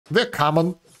they're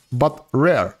common, but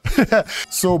rare.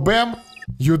 So bam,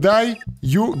 you die,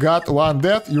 you got one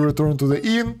death, you return to the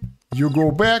inn, you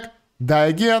go back, die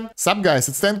again. Sup guys,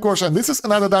 it's Kosh, and this is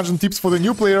another dungeon tips for the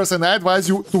new players, and I advise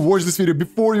you to watch this video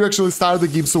before you actually start the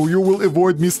game, so you will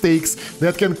avoid mistakes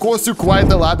that can cost you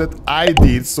quite a lot that I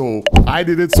did. So I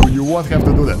did it, so you won't have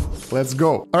to do that. Let's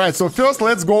go. Alright, so first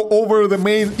let's go over the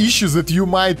main issues that you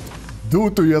might do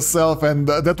to yourself, and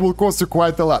that will cost you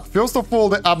quite a lot. First of all,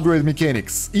 the upgrade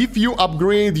mechanics. If you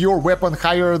upgrade your weapon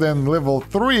higher than level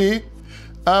 3,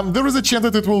 there is a chance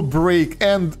that it will break,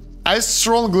 and I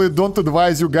strongly don't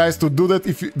advise you guys to do that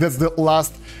if that's the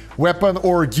last weapon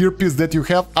or gear piece that you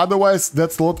have. Otherwise,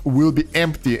 that slot will be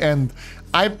empty. And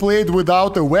I played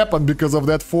without a weapon because of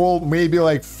that fall, maybe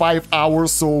like 5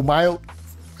 hours, so my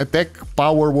attack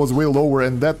power was way lower,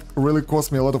 and that really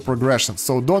cost me a lot of progression.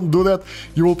 So don't do that,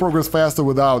 you will progress faster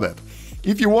without that.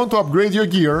 If you want to upgrade your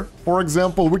gear, for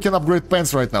example, we can upgrade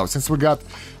pants right now, since we got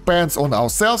pants on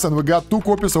ourselves and we got 2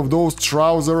 copies of those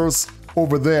trousers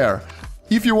over there.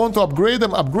 If you want to upgrade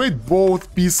them, upgrade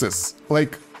both pieces.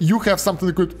 Like, you have something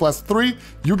equipped +3,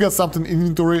 you get something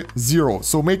inventory 0.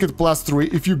 So make it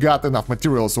 +3 if you got enough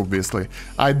materials, obviously.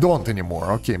 I don't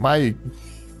anymore. Okay, my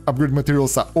upgrade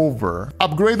materials are over.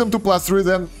 Upgrade them to +3,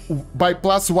 then by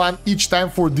 +1 each time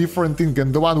for different thing,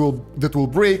 and the one that will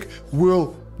break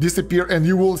will disappear, and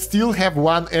you will still have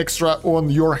 1 extra on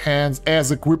your hands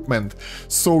as equipment,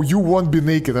 so you won't be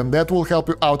naked, and that will help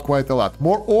you out quite a lot.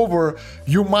 Moreover,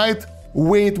 you might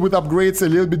wait with upgrades a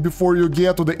little bit before you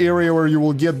get to the area where you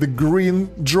will get the green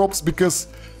drops, because,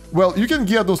 well, you can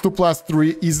get those to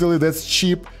 +3 easily, that's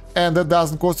cheap, and that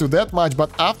doesn't cost you that much, but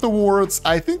afterwards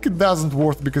I think it doesn't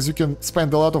worth, because you can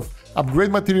spend a lot of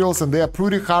upgrade materials and they are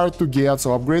pretty hard to get,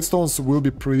 so upgrade stones will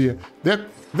be pretty...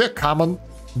 They're common,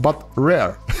 but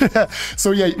rare.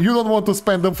 So yeah, you don't want to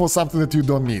spend them for something that you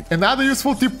don't need. Another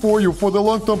useful tip for you for the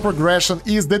long-term progression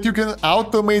is that you can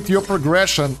automate your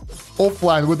progression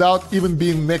offline without even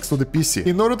being next to the PC.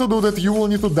 In order to do that, you will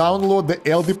need to download the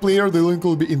LD player, the link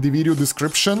will be in the video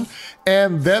description,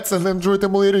 and that's an Android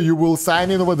emulator. You will sign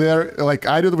in over there like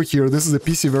I did over here. This is the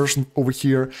PC version over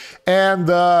here, and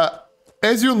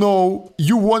as you know,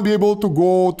 you won't be able to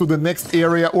go to the next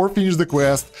area or finish the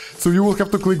quest, so you will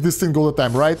have to click this thing all the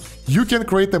time, right? You can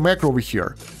create a macro over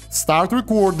here. Start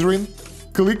recording,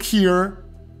 click here,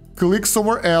 click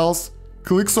somewhere else,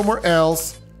 click somewhere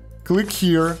else, click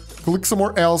here, click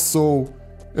somewhere else, so,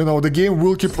 you know, the game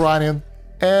will keep running,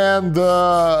 and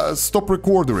stop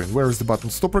recording. Where is the button?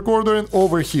 Stop recording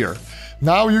over here.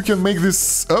 Now you can make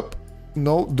this up.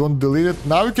 No, don't delete it.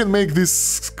 Now you can make this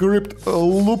script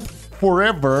loop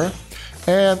forever,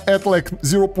 and at like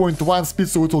 0.1 speed,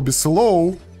 so it will be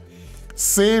slow.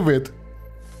 Save it,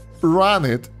 run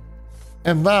it,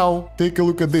 and now take a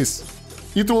look at this.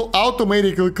 It will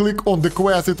automatically click on the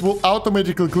quest, it will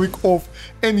automatically click off,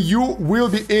 and you will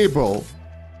be able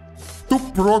to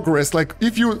progress. Like,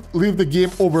 if you leave the game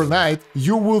overnight,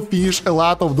 you will finish a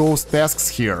lot of those tasks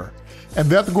here. And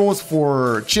that goes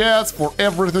for chats, for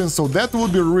everything, so that will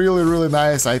be really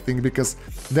nice, I think, because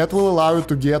that will allow you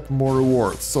to get more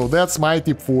rewards. So that's my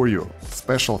tip for you,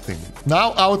 special thing.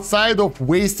 Now, outside of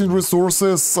wasting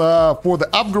resources for the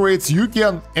upgrades, you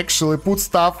can actually put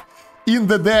stuff in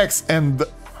the decks, and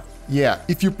yeah,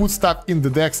 if you put stuff in the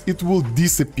decks, it will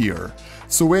disappear.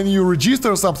 So when you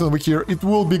register something over here, it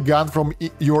will be gone from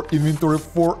your inventory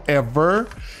forever.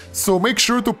 So make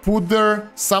sure to put there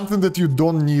something that you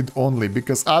don't need only,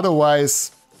 because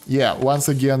otherwise, yeah, once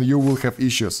again, you will have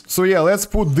issues. So yeah, let's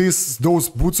put those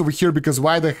boots over here, because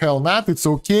why the hell not? It's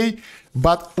okay.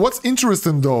 But what's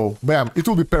interesting though, bam, it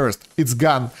will be perished. It's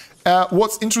gone.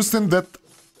 What's interesting that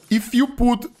if you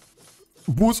put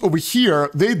boots over here,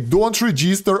 they don't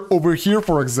register over here,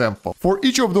 for example. For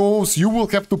each of those, you will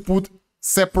have to put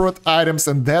separate items,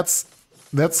 and that's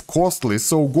costly.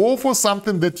 So go for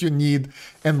something that you need,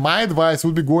 and my advice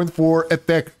would be going for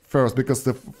attack first, because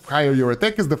the higher your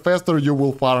attack is, the faster you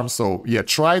will farm. So yeah,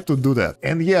 try to do that.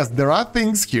 And yes, there are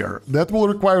things here that will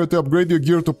require you to upgrade your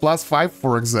gear to +5,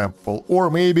 for example,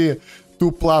 or maybe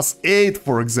to +8,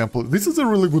 for example. This is a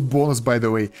really good bonus, by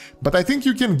the way, but I think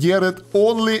you can get it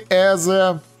only as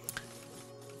a...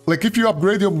 like, if you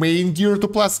upgrade your main gear to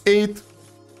 +8,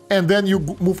 and then you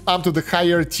move up to the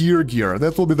higher tier gear.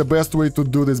 That will be the best way to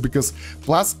do this, because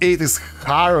 +8 is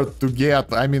hard to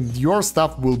get. I mean, your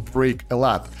stuff will break a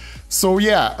lot. So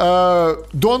yeah,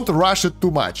 don't rush it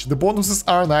too much. The bonuses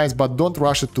are nice, but don't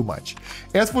rush it too much.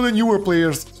 As for the newer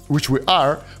players, which we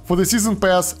are, for the season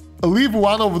pass, leave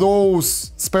one of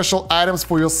those special items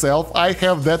for yourself. I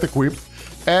have that equipped.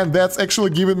 and that's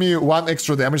actually giving me 1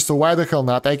 extra damage, so why the hell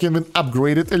not? I can even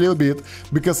upgrade it a little bit,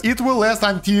 because it will last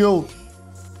until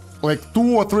like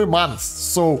 2 or 3 months.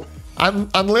 So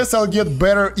unless I'll get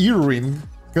better earring,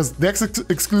 because the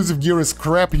exclusive gear is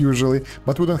crap usually,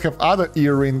 but we don't have other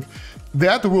earring,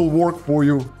 that will work for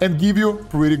you and give you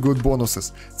pretty good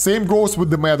bonuses. Same goes with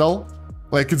the medal,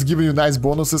 like it's giving you nice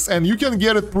bonuses, and you can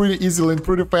get it pretty easily and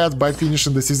pretty fast by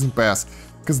finishing the season pass,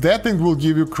 because that thing will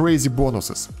give you crazy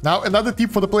bonuses. Now, another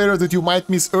tip for the players that you might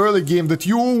miss early game, that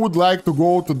you would like to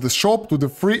go to the shop, to the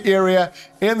free area,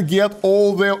 and get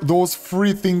all those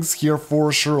free things here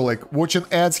for sure. Like watching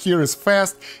ads here is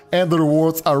fast, and the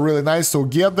rewards are really nice, so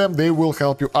get them, they will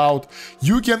help you out.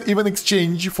 You can even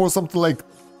exchange for something like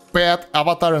pet,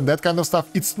 avatar, and that kind of stuff.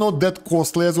 It's not that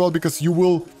costly as well, because you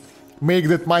will make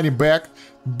that money back,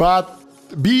 but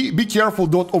be careful,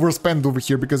 don't overspend over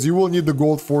here, because you will need the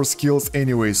gold for skills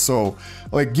anyway. So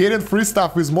like getting free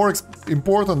stuff is more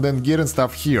important than getting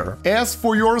stuff here. As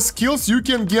for your skills, you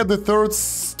can get the third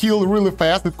skill really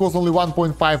fast. It costs only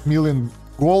 1.5 million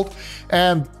gold,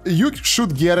 and you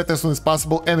should get it as soon as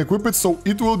possible and equip it, so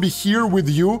it will be here with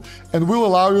you and will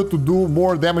allow you to do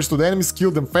more damage to the enemies,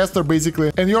 kill them faster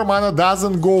basically, and your mana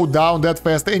doesn't go down that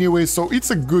fast anyway, so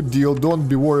it's a good deal. Don't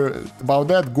be worried about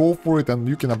that, go for it, and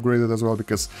you can upgrade it as well,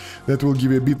 because that will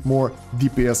give you a bit more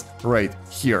DPS right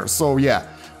here. So yeah,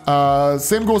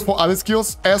 same goes for other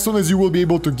skills. As soon as you will be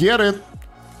able to get it,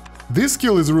 this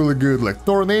skill is really good, like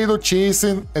tornado,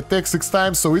 chasing, attack 6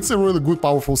 times, so it's a really good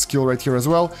powerful skill right here as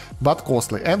well, but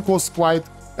costly, and costs quite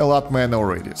a lot mana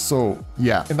already. So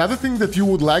yeah, another thing that you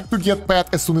would like to get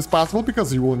pet as soon as possible,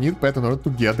 because you will need pet in order to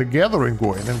get the gathering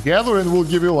going, and gathering will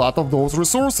give you a lot of those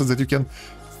resources that you can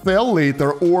sell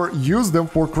later or use them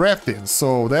for crafting,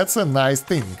 so that's a nice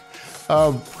thing.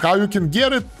 How you can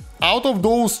get it? Out of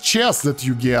those chests that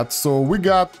you get, so we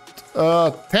got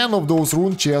 10 of those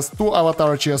rune chests, 2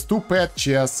 avatar chests, 2 pet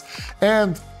chests,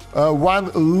 and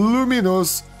 1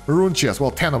 luminous rune chest. Well,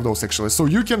 10 of those actually, so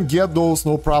you can get those,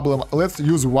 no problem. Let's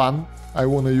use one. I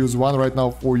want to use one right now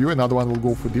for you. Another one will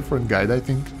go for different guide, I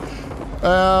think.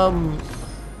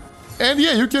 And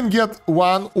yeah, you can get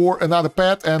one or another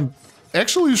pet, and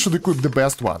actually you should equip the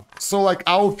best one. So like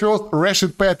our first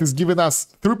Rashid pet is giving us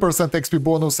 3% XP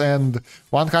bonus and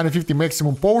 150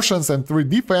 maximum potions and 3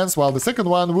 defense, while the second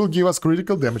one will give us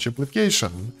critical damage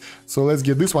amplification. So let's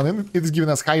get this one, and it is giving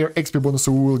us higher XP bonus,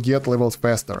 so we will get levels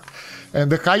faster. And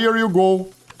the higher you go,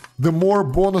 the more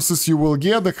bonuses you will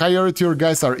get. The higher tier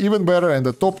guys are even better, and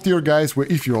the top tier guys,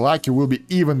 if you're lucky, will be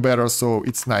even better, so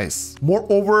it's nice.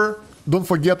 Moreover, don't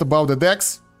forget about the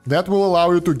decks. That will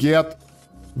allow you to get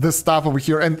the stuff over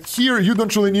here, and here you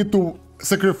don't really need to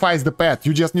sacrifice the pet,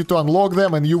 you just need to unlock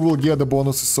them and you will get the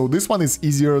bonuses, so this one is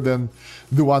easier than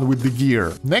the one with the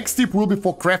gear. Next tip will be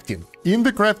for crafting. In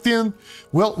the crafting,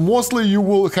 well, mostly you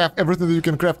will have everything that you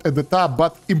can craft at the top,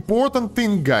 but important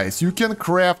thing, guys, you can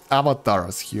craft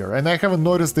avatars here, and I haven't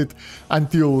noticed it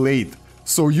until late.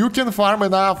 So you can farm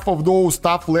enough of those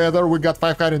tough leather. We got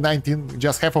 519,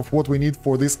 just half of what we need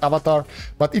for this avatar,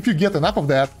 but if you get enough of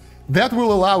that, that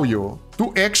will allow you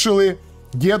to actually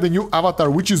get the new avatar,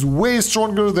 which is way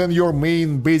stronger than your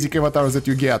main basic avatars that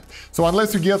you get. So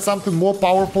unless you get something more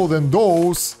powerful than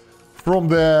those from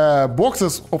the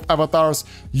boxes of avatars,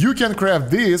 you can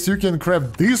craft this, you can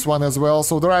craft this one as well.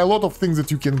 So there are a lot of things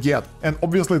that you can get, and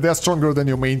obviously they're stronger than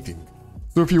your main thing.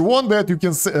 So if you want that, you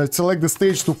can select the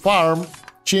stage to farm,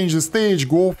 change the stage,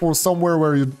 go for somewhere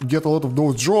where you get a lot of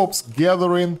those drops,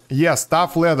 gathering, yes,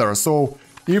 tough leather. So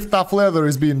if tough leather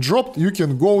is being dropped, you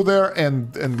can go there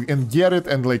and get it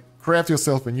and like craft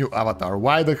yourself a new avatar.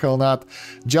 Why the hell not?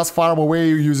 Just farm away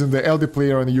using the LD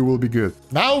player and you will be good.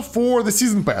 Now for the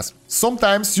season pass.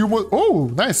 Sometimes you will... Oh,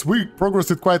 nice, we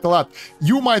progressed it quite a lot.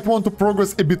 You might want to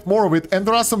progress a bit more of it, and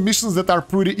there are some missions that are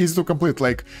pretty easy to complete,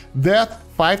 like death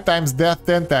 5 times, death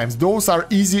 10 times. Those are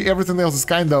easy, everything else is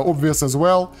kinda obvious as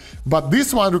well. But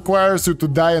this one requires you to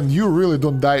die, and you really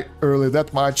don't die early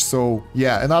that much, so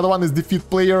yeah. Another one is defeat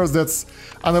players, that's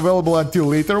unavailable until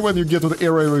later when you get to the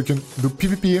area where you can do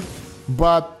PvP.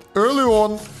 But early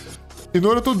on, in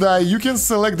order to die, you can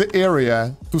select the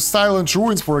area to silent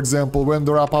ruins, for example, when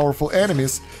there are powerful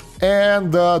enemies.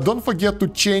 And don't forget to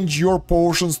change your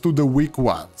potions to the weak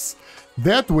ones.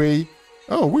 That way...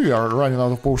 Oh, we are running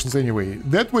out of potions anyway.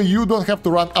 That way you don't have to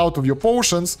run out of your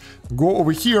potions, go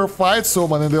over here, fight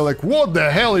someone, and they're like, what the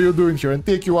hell are you doing here? And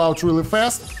take you out really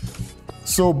fast.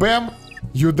 So bam,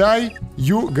 you die,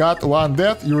 you got 1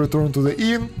 death, you return to the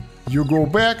inn, you go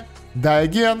back, die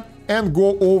again, and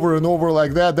go over and over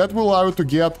like that. That will allow you to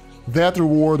get that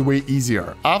reward way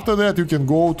easier. After that, you can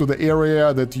go to the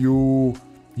area that you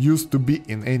used to be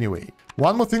in anyway.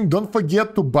 One more thing, don't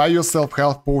forget to buy yourself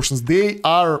health potions. They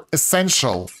are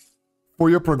essential for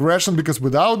your progression, because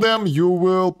without them you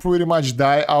will pretty much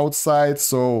die outside.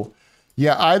 So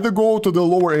yeah, either go to the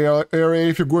lower area.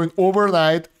 If you're going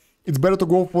overnight, it's better to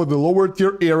go for the lower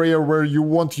tier area where you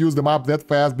won't use them up that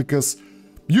fast, because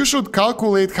you should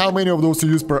calculate how many of those you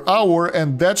use per hour,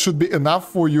 and that should be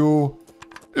enough for you,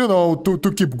 you know,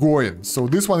 to keep going. So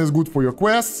this one is good for your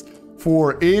quests,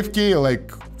 for AFK, like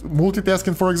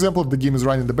multitasking, for example, if the game is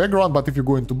running in the background. But if you're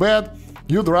going to bed,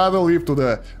 you'd rather leave to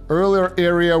the earlier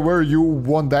area where you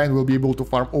won't die and will be able to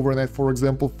farm overnight, for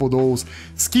example, for those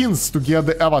skins to get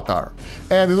the avatar.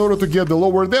 And in order to get the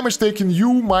lower damage taken,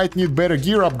 you might need better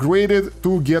gear upgraded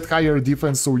to get higher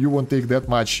defense, so you won't take that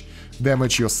much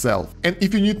damage yourself. And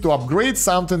if you need to upgrade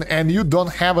something and you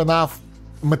don't have enough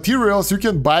materials, you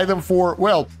can buy them for,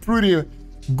 well, pretty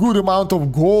good amount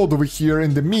of gold over here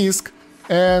in the Misk,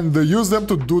 and use them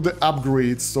to do the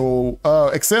upgrades. So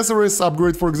accessories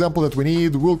upgrade, for example, that we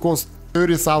need will cost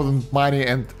 30,000 money,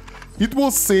 and it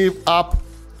will save up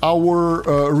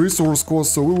our resource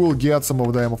cost, so we will get some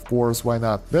of them, of course, why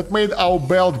not. That made our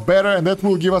belt better, and that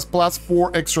will give us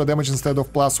 +4 extra damage instead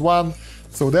of +1.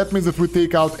 So that means that we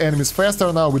take out enemies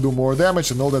faster now, we do more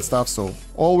damage and all that stuff. So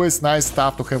always nice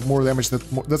stuff to have more damage,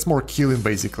 that's more killing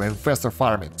basically, and faster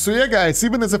farming. So yeah guys,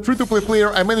 even as a free-to-play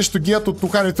player, I managed to get to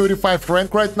 235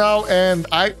 rank right now, and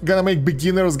I gonna make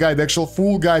beginner's guide, actual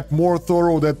full guide, more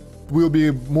thorough, that will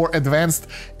be more advanced,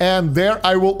 and there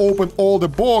I will open all the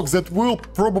box that will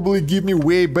probably give me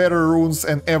way better runes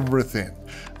and everything.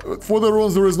 For the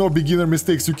runes, there is no beginner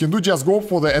mistakes you can do, just go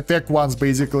for the attack ones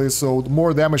basically, so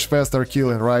more damage, faster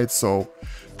killing, right? So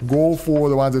go for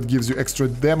the one that gives you extra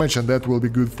damage, and that will be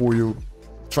good for you.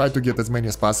 Try to get as many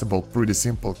as possible, pretty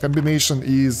simple. Combination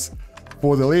is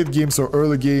for the late games or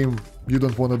early game, you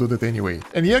don't want to do that anyway.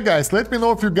 And yeah guys, let me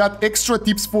know if you got extra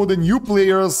tips for the new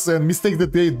players and mistakes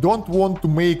that they don't want to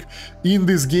make in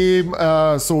this game,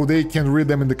 so they can read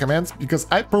them in the comments, because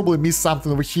I probably missed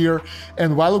something over here.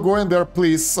 And while you're going there,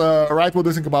 please write what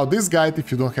you think about this guide.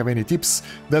 If you don't have any tips,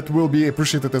 that will be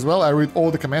appreciated as well. I read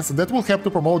all the comments, and that will help to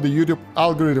promote the YouTube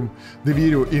algorithm, the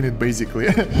video in it basically.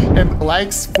 And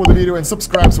likes for the video and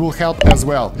subscribes will help as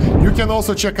well. You can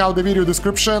also check out the video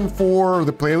description for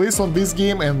the playlist on this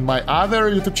game and my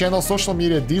other YouTube channel, social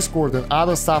media, Discord, and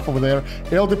other stuff over there.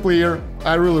 LD Player,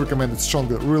 I really recommend it. It's strong,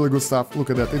 really good stuff. Look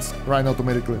at that, it's running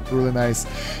automatically, really nice.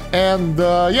 And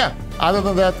yeah, other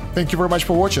than that, thank you very much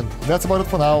for watching. That's about it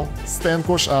for now. Stan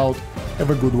Kosh out. Have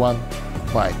a good one.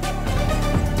 Bye.